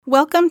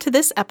Welcome to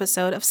this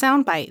episode of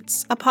Sound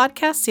Bites, a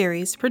podcast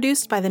series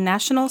produced by the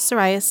National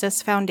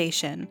Psoriasis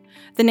Foundation,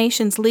 the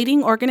nation's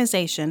leading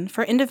organization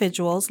for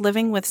individuals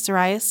living with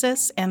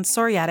psoriasis and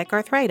psoriatic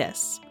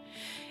arthritis.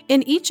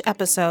 In each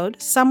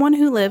episode, someone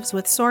who lives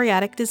with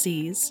psoriatic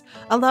disease,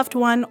 a loved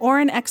one, or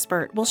an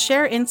expert will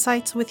share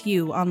insights with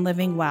you on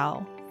living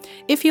well.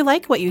 If you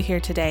like what you hear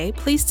today,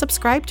 please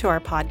subscribe to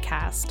our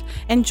podcast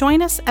and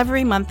join us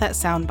every month at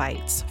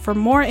Soundbites for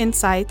more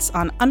insights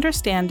on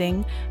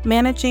understanding,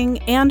 managing,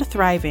 and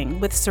thriving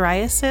with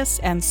psoriasis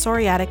and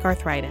psoriatic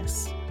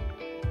arthritis.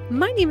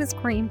 My name is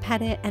Corinne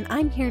Pettit, and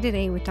I'm here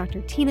today with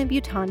Dr. Tina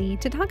Butani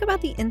to talk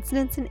about the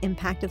incidence and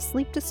impact of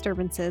sleep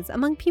disturbances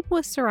among people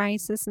with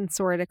psoriasis and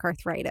psoriatic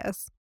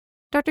arthritis.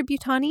 Dr.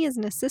 Butani is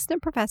an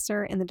assistant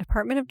professor in the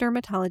Department of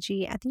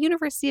Dermatology at the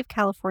University of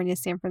California,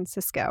 San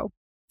Francisco,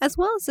 as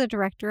well as the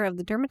director of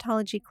the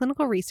Dermatology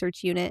Clinical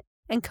Research Unit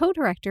and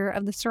co-director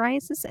of the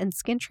Psoriasis and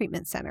Skin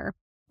Treatment Center,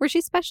 where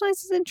she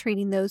specializes in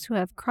treating those who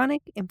have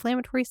chronic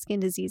inflammatory skin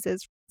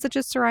diseases such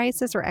as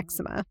psoriasis or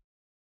eczema.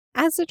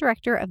 As the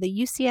director of the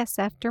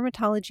UCSF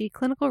Dermatology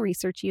Clinical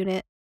Research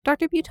Unit,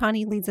 Dr.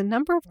 Butani leads a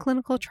number of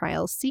clinical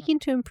trials seeking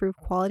to improve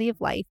quality of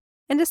life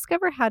and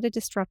discover how to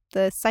disrupt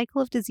the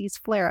cycle of disease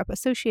flare-up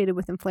associated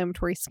with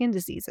inflammatory skin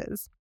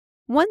diseases.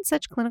 One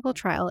such clinical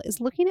trial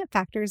is looking at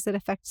factors that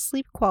affect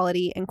sleep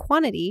quality and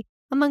quantity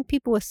among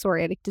people with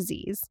psoriatic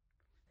disease.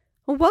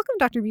 Well, welcome,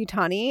 Dr.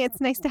 Butani.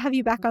 It's nice to have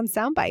you back on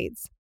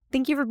Soundbites.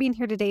 Thank you for being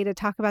here today to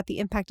talk about the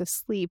impact of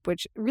sleep,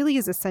 which really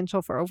is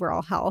essential for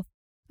overall health.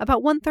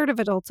 About 1/3 of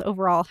adults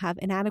overall have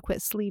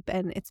inadequate sleep,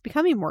 and it's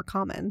becoming more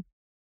common.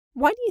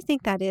 Why do you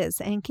think that is?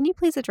 And can you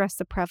please address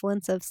the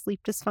prevalence of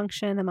sleep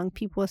dysfunction among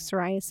people with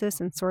psoriasis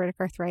and psoriatic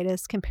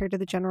arthritis compared to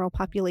the general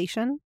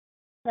population?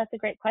 That's a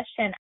great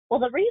question. Well,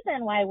 the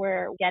reason why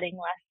we're getting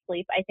less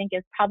sleep, I think,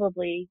 is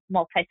probably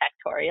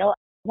multifactorial.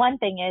 One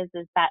thing is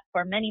that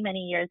for many,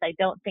 many years, I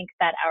don't think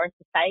that our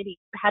society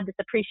had this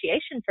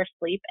appreciation for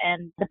sleep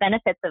and the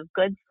benefits of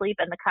good sleep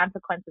and the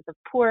consequences of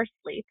poor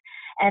sleep.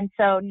 And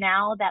so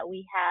now that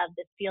we have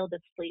this field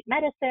of sleep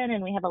medicine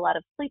and we have a lot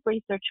of sleep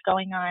research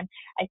going on,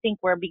 I think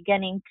we're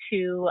beginning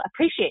to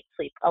appreciate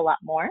sleep a lot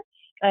more.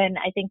 And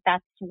I think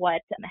that's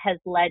what has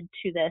led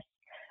to this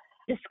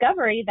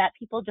discovery that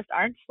people just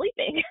aren't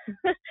sleeping.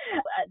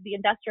 The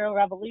Industrial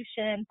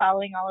Revolution,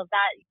 following all of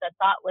that, the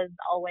thought was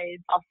always,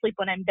 I'll sleep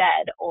when I'm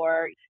dead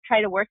or try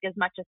to work as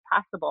much as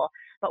possible.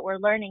 But we're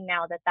learning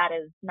now that that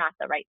is not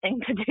the right thing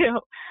to do.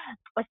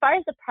 As far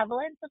as the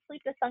prevalence of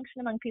sleep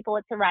dysfunction among people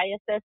with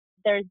psoriasis,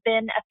 there's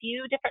been a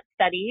few different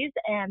studies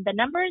and the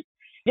numbers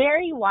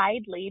vary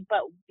widely,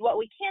 but what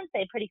we can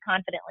say pretty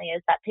confidently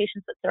is that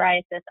patients with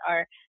psoriasis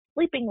are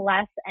sleeping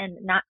less and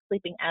not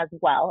sleeping as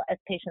well as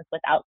patients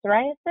without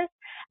psoriasis.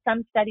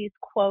 Some studies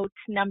quote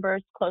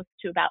numbers close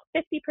to about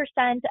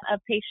 50% of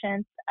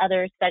patients.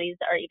 Other studies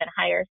are even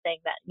higher, saying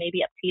that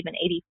maybe up to even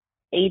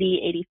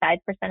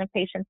 85% of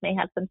patients may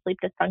have some sleep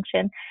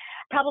dysfunction.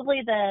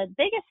 Probably the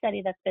biggest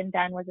study that's been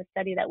done was a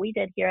study that we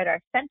did here at our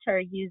center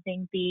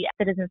using the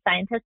Citizen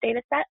Scientist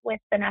data set with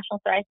the National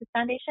Psoriasis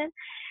Foundation.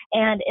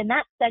 And in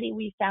that study,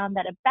 we found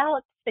that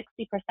about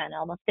 60%,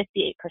 almost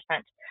 58%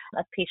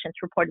 of patients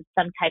reported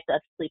some type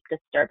of sleep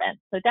disturbance.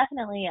 So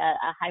definitely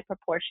a high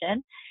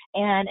proportion.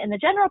 And in the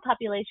general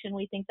population,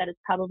 we think that it's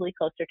probably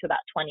closer to about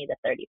 20 to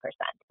 30%.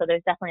 So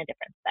there's definitely a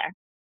difference there.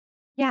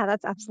 Yeah,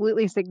 that's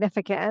absolutely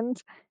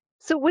significant.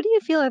 So what do you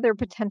feel are their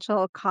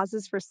potential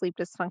causes for sleep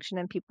dysfunction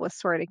in people with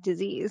psoriatic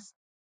disease?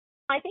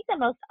 I think the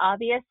most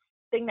obvious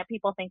thing that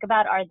people think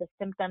about are the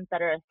symptoms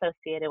that are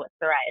associated with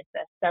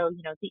psoriasis. So,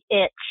 the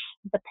itch,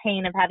 the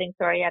pain of having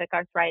psoriatic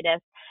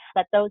arthritis,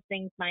 that those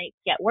things might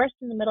get worse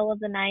in the middle of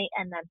the night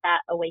and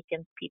that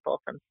awakens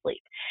people from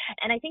sleep.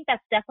 And I think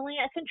that's definitely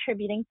a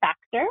contributing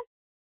factor.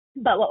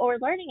 But what we're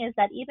learning is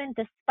that even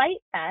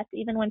despite that,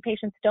 even when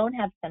patients don't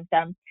have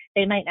symptoms,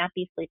 they might not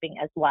be sleeping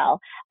as well.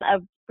 A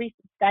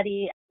recent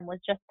study was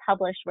just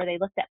published where they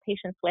looked at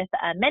patients with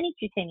many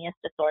cutaneous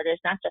disorders,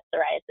 not just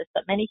psoriasis,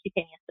 but many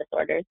cutaneous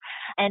disorders.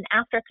 And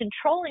after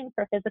controlling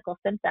for physical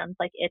symptoms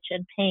like itch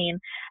and pain,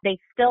 they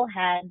still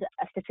had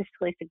a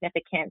statistically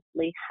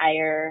significantly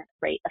higher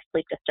rate of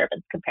sleep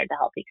disturbance compared to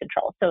healthy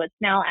control. So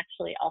it's now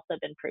actually also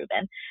been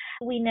proven.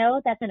 We know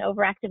that an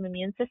overactive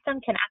immune system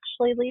can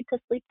actually lead to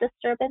sleep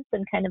disturbance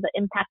and kind of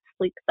impact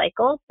sleep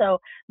cycles. So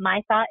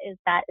my thought is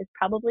that is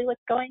probably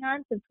what's going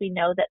on, since we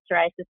know that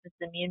psoriasis is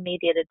an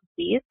immune-mediated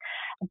disease.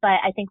 But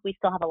I think we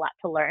still have a lot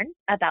to learn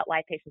about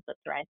why patients with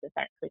psoriasis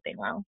aren't sleeping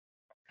well.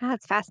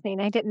 That's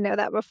fascinating. I didn't know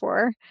that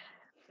before.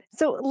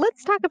 So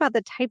let's talk about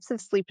the types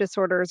of sleep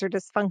disorders or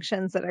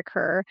dysfunctions that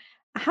occur.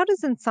 How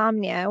does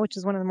insomnia, which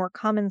is one of the more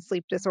common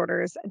sleep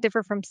disorders,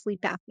 differ from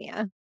sleep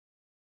apnea?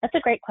 That's a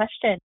great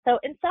question. So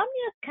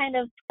insomnia is kind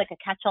of like a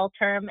catch-all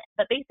term,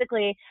 but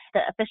basically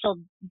the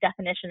official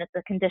definition is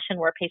a condition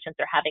where patients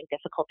are having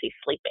difficulty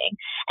sleeping.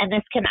 And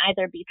this can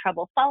either be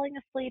trouble falling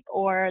asleep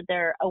or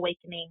they're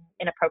awakening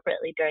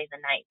inappropriately during the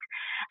night.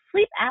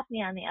 Sleep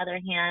apnea, on the other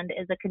hand,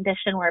 is a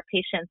condition where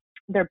patients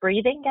their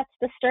breathing gets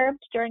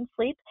disturbed during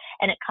sleep,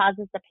 and it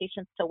causes the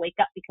patients to wake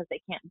up because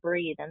they can't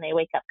breathe, and they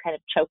wake up kind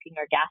of choking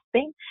or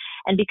gasping.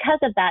 And because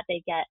of that,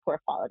 they get poor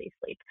quality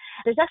sleep.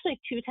 There's actually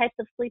two types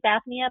of sleep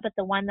apnea, but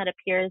the one that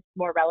appears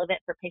more relevant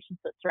for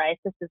patients with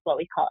psoriasis is what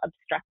we call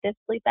obstructive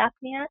sleep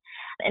apnea.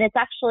 And it's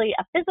actually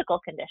a physical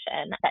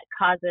condition that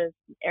causes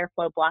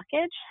airflow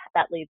blockage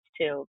that leads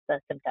to the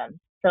symptoms.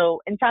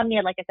 So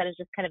insomnia, like I said, is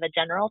just kind of a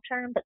general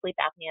term, but sleep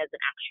apnea is an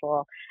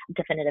actual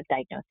definitive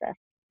diagnosis.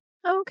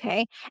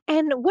 Okay.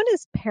 And what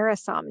is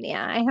parasomnia?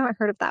 I haven't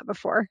heard of that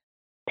before.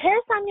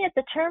 Parasomnia is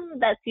a term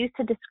that's used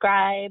to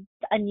describe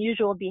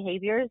unusual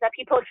behaviors that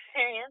people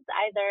experience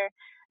either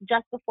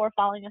just before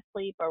falling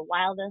asleep or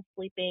while they're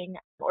sleeping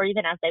or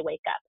even as they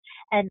wake up.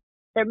 And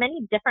there are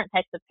many different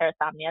types of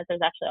parasomnias.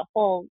 There's actually a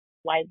whole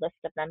wide list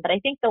of them, but I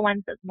think the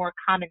ones that's more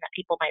common that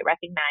people might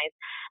recognize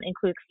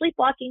include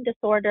sleepwalking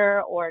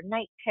disorder or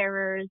night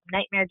terrors,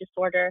 nightmare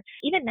disorder,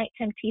 even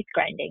nighttime teeth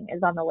grinding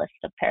is on the list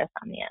of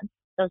parasomnias.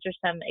 Those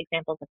are some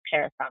examples of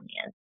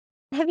parasomnias.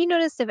 Have you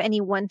noticed if any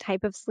one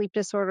type of sleep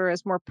disorder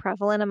is more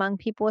prevalent among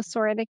people with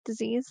psoriatic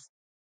disease?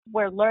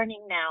 We're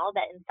learning now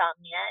that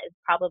insomnia is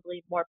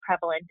probably more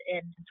prevalent in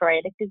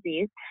psoriatic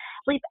disease.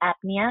 Sleep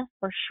apnea,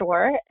 for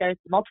sure. There's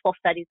multiple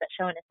studies that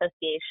show an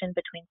association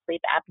between sleep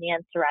apnea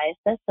and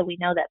psoriasis. So we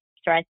know that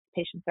psoriasis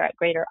patients are at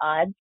greater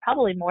odds,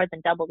 probably more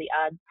than double the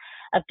odds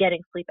of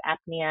getting sleep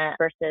apnea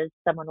versus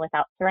someone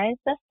without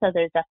psoriasis. So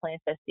there's definitely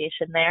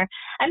association there.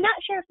 I'm not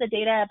sure if the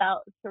data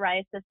about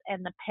psoriasis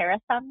and the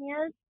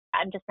parasomnias,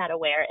 I'm just not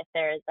aware if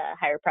there is a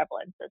higher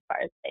prevalence as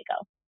far as they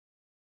go.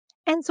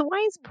 And so, why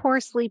is poor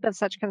sleep of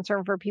such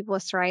concern for people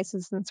with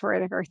psoriasis and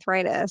psoriatic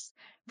arthritis?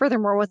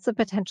 Furthermore, what's the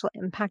potential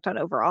impact on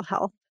overall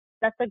health?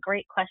 That's a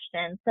great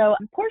question. So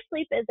poor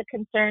sleep is a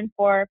concern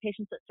for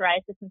patients with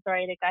psoriasis and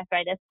psoriatic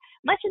arthritis,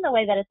 much in the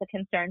way that it's a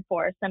concern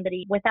for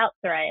somebody without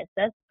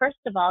psoriasis. First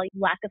of all,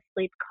 lack of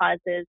sleep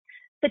causes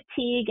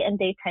fatigue and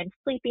daytime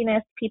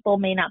sleepiness. People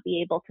may not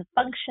be able to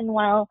function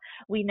well.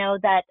 We know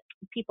that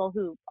people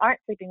who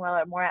aren't sleeping well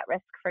are more at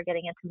risk for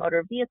getting into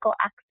motor vehicle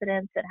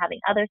accidents and having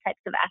other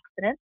types of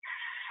accidents.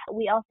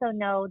 We also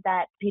know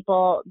that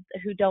people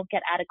who don't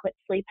get adequate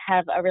sleep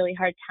have a really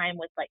hard time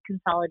with like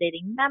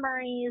consolidating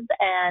memories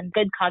and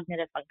good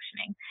cognitive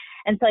functioning.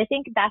 And so I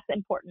think that's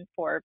important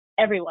for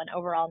everyone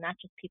overall, not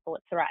just people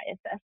with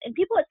psoriasis. In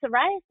people with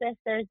psoriasis,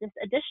 there's this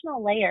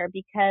additional layer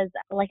because,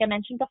 like I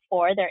mentioned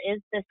before, there is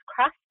this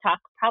crosstalk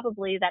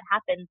probably that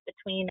happens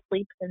between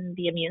sleep and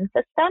the immune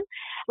system.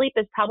 Sleep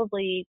is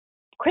probably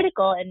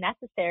critical and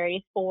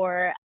necessary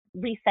for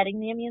resetting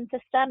the immune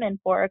system and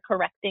for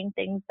correcting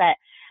things that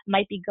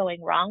might be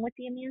going wrong with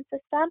the immune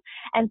system.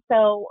 And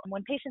so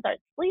when patients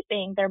aren't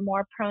sleeping, they're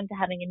more prone to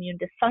having immune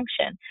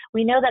dysfunction.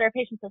 We know that our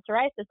patients with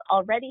psoriasis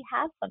already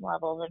have some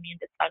level of immune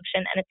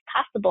dysfunction, and it's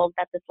possible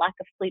that this lack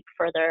of sleep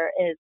further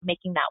is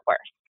making that worse.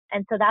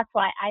 And so that's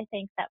why I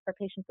think that for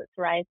patients with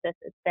psoriasis,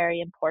 it's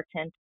very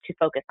important to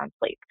focus on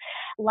sleep.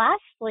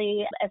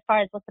 Lastly, as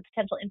far as what's the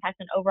potential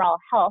impact on overall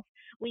health,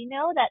 we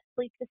know that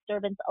sleep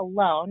disturbance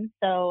alone,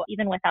 so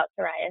even without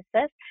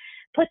psoriasis,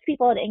 puts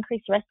people at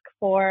increased risk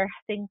for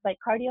things like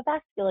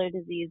cardiovascular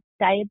disease,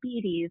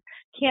 diabetes,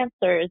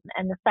 cancers,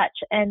 and the such.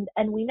 And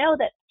we know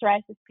that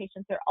psoriasis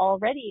patients are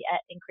already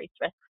at increased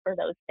risk for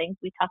those things.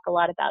 We talk a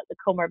lot about the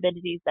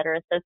comorbidities that are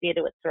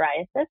associated with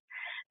psoriasis.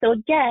 So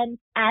again,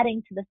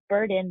 adding to this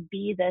burden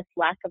be this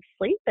lack of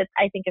sleep,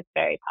 I think it's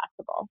very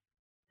possible.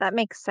 That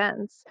makes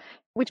sense,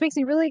 which makes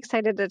me really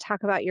excited to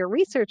talk about your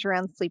research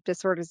around sleep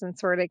disorders and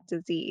psoriatic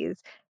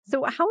disease.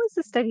 So, how was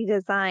the study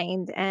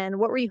designed, and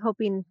what were you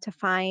hoping to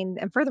find?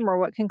 And furthermore,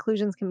 what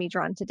conclusions can be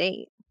drawn to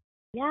date?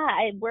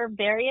 Yeah, we're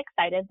very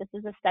excited. This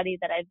is a study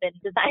that I've been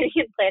designing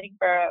and planning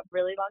for a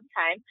really long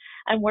time.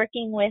 I'm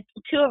working with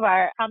two of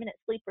our prominent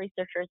sleep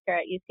researchers here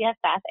at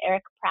UCSF,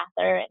 Eric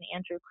Prather and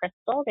Andrew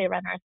Crystal. They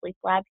run our sleep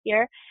lab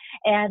here.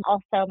 And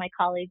also my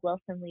colleague,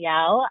 Wilson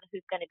Liao,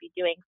 who's going to be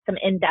doing some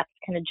in-depth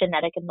kind of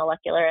genetic and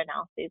molecular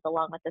analyses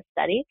along with the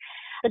study.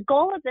 The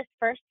goal of this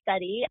first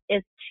study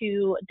is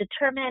to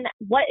determine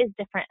what is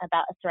different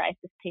about a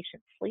psoriasis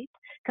patient's sleep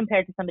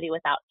compared to somebody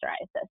without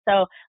psoriasis.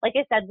 So, like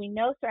I said, we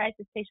know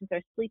psoriasis patients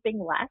are sleeping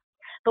less,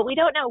 but we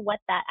don't know what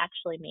that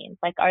actually means.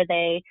 Like, are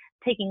they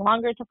taking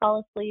longer to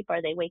fall asleep?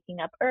 Are they waking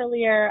up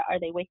earlier? Are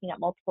they waking up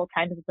multiple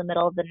times in the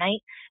middle of the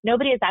night?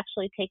 Nobody has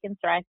actually taken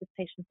psoriasis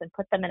patients and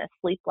put them in a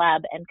sleep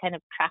lab and kind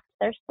of tracked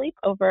their sleep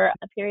over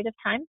a period of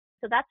time.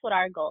 So that's what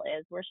our goal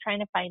is. We're trying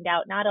to find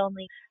out not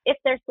only if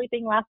they're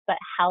sleeping less, but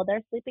how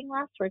they're sleeping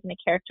less. We're going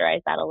to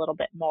characterize that a little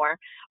bit more.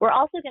 We're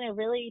also going to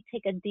really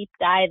take a deep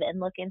dive and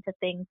look into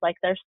things like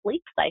their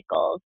sleep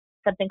cycles.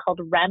 something called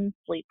REM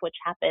sleep, which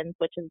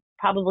is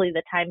probably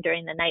the time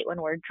during the night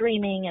when we're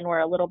dreaming and we're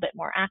a little bit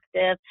more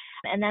active.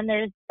 And then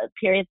there's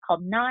periods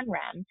called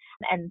non-REM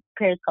and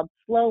periods called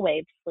slow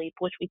wave sleep,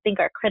 which we think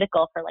are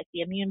critical for like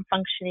the immune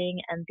functioning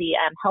and the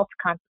health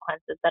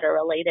consequences that are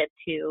related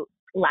to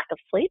lack of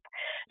sleep.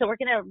 So we're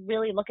going to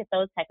really look at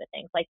those type of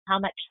things, like how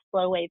much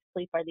slow wave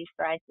sleep are these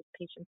psoriasis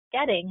patients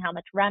getting? How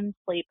much REM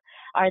sleep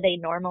are they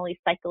normally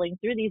cycling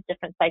through these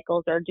different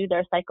cycles, or do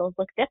their cycles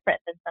look different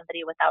than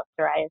somebody without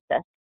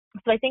psoriasis?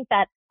 So I think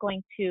that's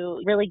going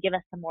to really give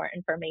us some more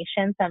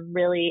information, some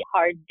really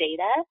hard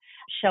data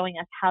showing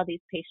us how these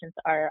patients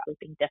are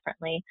sleeping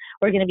differently.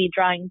 We're going to be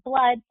drawing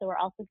blood, so we're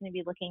also going to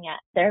be looking at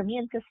their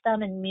immune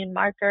system and immune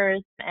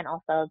markers and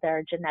also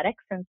their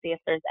genetics and see if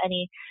there's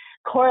any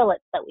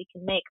correlates that we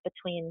can make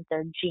between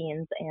their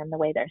genes and the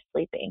way they're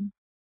sleeping.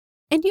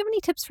 And do you have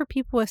any tips for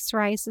people with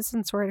psoriasis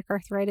and psoriatic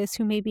arthritis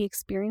who may be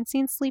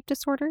experiencing sleep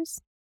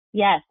disorders?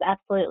 Yes,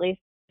 absolutely.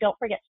 Don't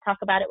forget to talk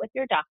about it with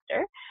your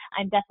doctor.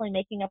 I'm definitely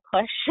making a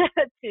push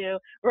to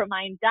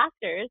remind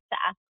doctors to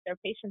ask their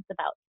patients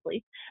about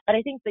sleep. But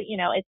I think that,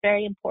 it's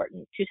very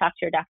important to talk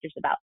to your doctors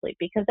about sleep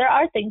because there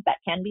are things that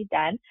can be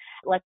done.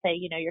 Let's say,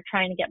 you're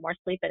trying to get more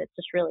sleep and it's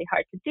just really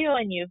hard to do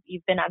and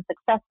you've been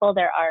unsuccessful.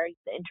 There are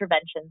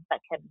interventions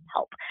that can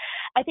help.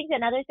 I think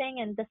another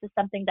thing, and this is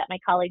something that my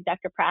colleague,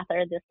 Dr.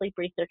 Prather, the sleep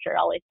researcher,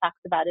 always talks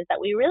about, is that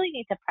we really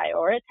need to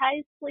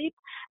prioritize sleep.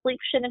 Sleep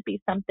shouldn't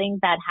be something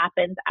that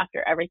happens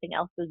after everything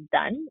else is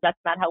done. That's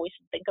not how we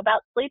should think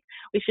about sleep.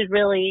 We should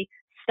really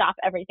stop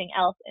everything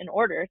else in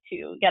order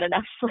to get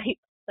enough sleep.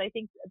 So I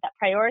think that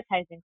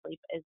prioritizing sleep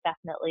is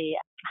definitely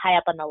high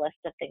up on the list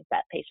of things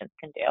that patients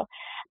can do.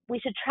 We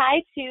should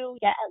try to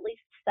get at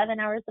least 7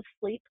 hours of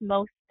sleep.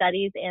 Most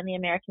studies and the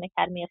American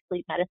Academy of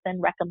Sleep Medicine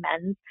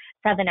recommends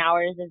 7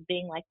 hours as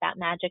being like that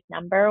magic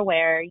number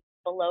where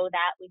below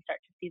that we start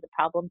to see the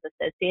problems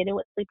associated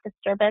with sleep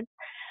disturbance.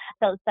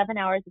 So 7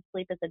 hours of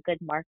sleep is a good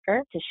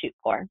marker to shoot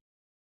for.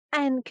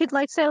 And could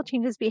lifestyle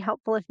changes be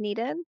helpful if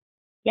needed?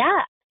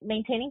 Yeah.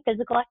 Maintaining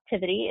physical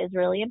activity is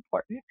really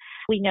important.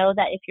 We know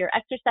that if you're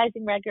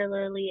exercising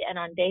regularly and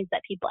on days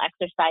that people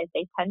exercise,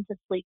 they tend to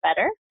sleep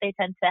better. They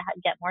tend to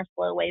get more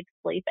slow wave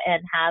sleep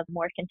and have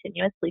more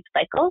continuous sleep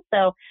cycles.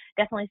 So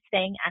definitely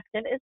staying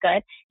active is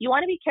good. You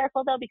want to be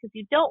careful though, because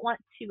you don't want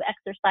to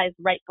exercise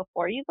right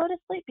before you go to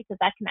sleep because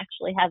that can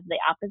actually have the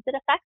opposite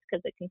effect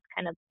because it can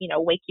kind of,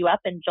 wake you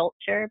up and jolt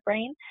your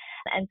brain.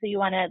 And so you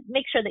want to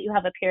make sure that you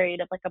have a period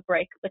of like a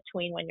break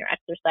between when you're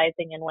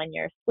exercising and when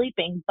you're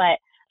sleeping, but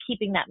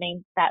keeping that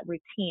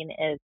routine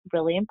is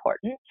really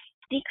important.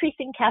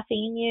 Decreasing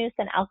caffeine use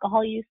and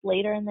alcohol use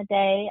later in the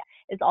day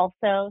is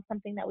also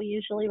something that we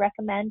usually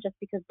recommend just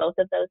because both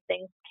of those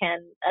things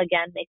can,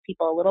 again, make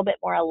people a little bit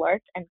more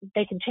alert and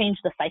they can change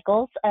the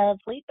cycles of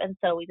sleep. And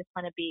so we just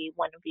want to be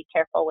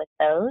careful with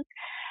those.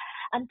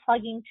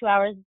 Unplugging 2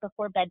 hours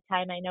before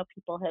bedtime. I know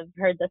people have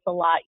heard this a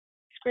lot.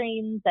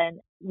 Screens and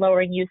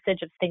lowering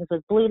usage of things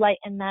with blue light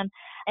in them.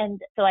 And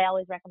so I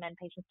always recommend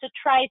patients to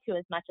try to,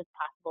 as much as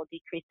possible,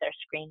 decrease their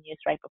screen use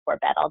right before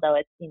bed, although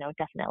it's,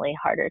 definitely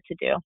harder to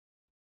do.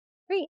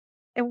 Great.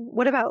 And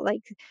what about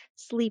like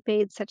sleep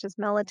aids such as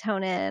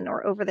melatonin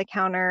or over the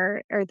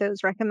counter? Are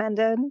those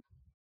recommended?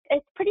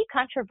 It's pretty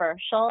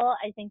controversial.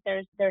 I think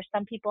there's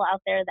some people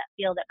out there that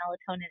feel that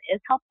melatonin is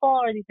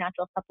helpful or these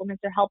natural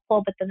supplements are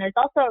helpful, but then there's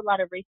also a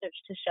lot of research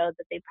to show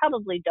that they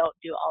probably don't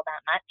do all that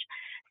much.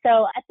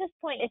 So at this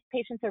point, if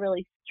patients are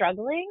really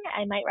struggling,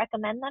 I might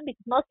recommend them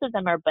because most of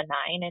them are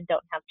benign and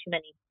don't have too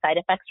many side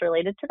effects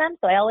related to them.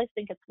 So I always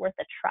think it's worth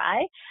a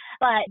try.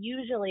 But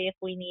usually if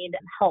we need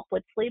help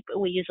with sleep,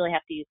 we usually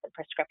have to use the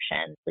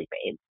prescription sleep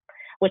aids,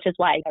 which is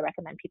why I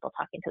recommend people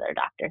talking to their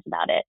doctors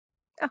about it.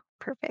 Oh,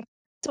 perfect.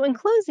 So in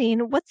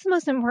closing, what's the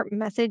most important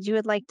message you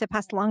would like to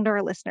pass along to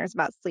our listeners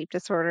about sleep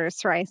disorders,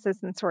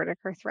 psoriasis, and psoriatic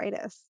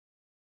arthritis?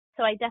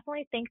 So I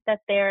definitely think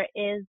that there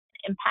is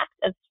impact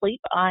of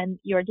sleep on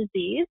your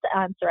disease,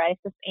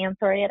 psoriasis and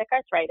psoriatic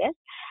arthritis.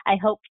 I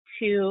hope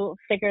to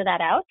figure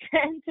that out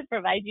and to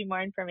provide you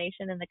more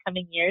information in the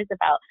coming years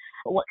about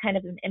what kind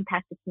of an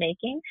impact it's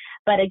making.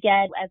 But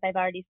again, as I've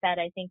already said,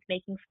 I think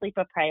making sleep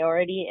a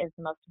priority is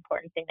the most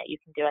important thing that you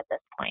can do at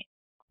this point.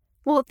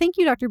 Well, thank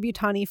you, Dr.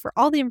 Butani, for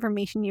all the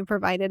information you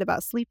provided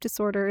about sleep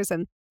disorders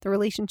and the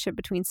relationship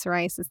between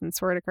psoriasis and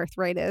psoriatic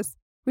arthritis.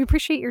 We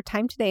appreciate your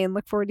time today and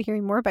look forward to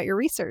hearing more about your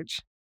research.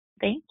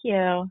 Thank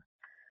you.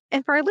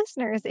 And for our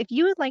listeners, if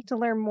you would like to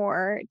learn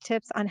more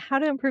tips on how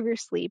to improve your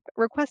sleep,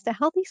 request a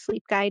healthy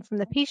sleep guide from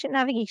the Patient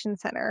Navigation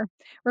Center.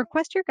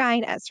 Request your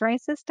guide at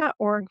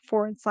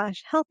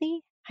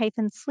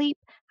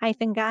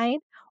psoriasis.org/healthy-sleep-guide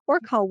or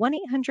call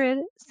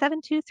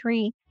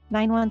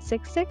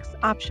 1-800-723-9166,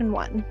 option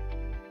 1.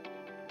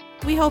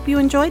 We hope you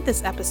enjoyed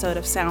this episode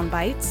of Sound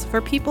Bites for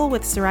people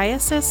with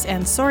psoriasis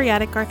and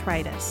psoriatic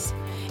arthritis.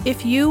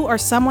 If you or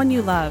someone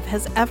you love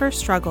has ever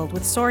struggled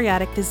with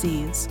psoriatic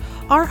disease,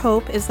 our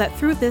hope is that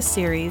through this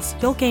series,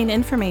 you'll gain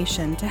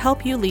information to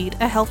help you lead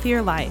a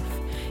healthier life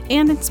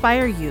and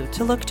inspire you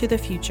to look to the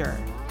future.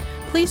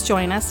 Please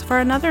join us for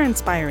another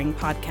inspiring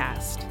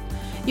podcast.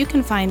 You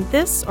can find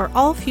this or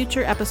all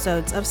future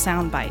episodes of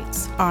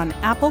Soundbites on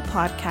Apple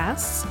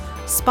Podcasts,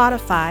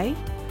 Spotify,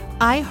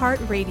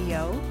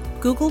 iHeartRadio,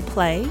 Google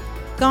Play,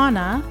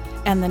 Ghana,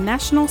 and the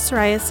National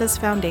Psoriasis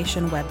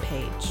Foundation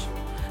webpage.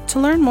 To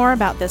learn more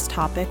about this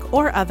topic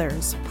or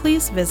others,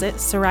 please visit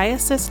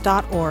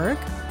psoriasis.org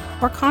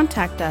or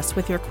contact us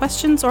with your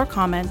questions or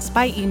comments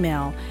by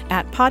email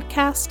at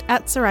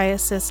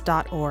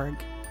podcast@psoriasis.org.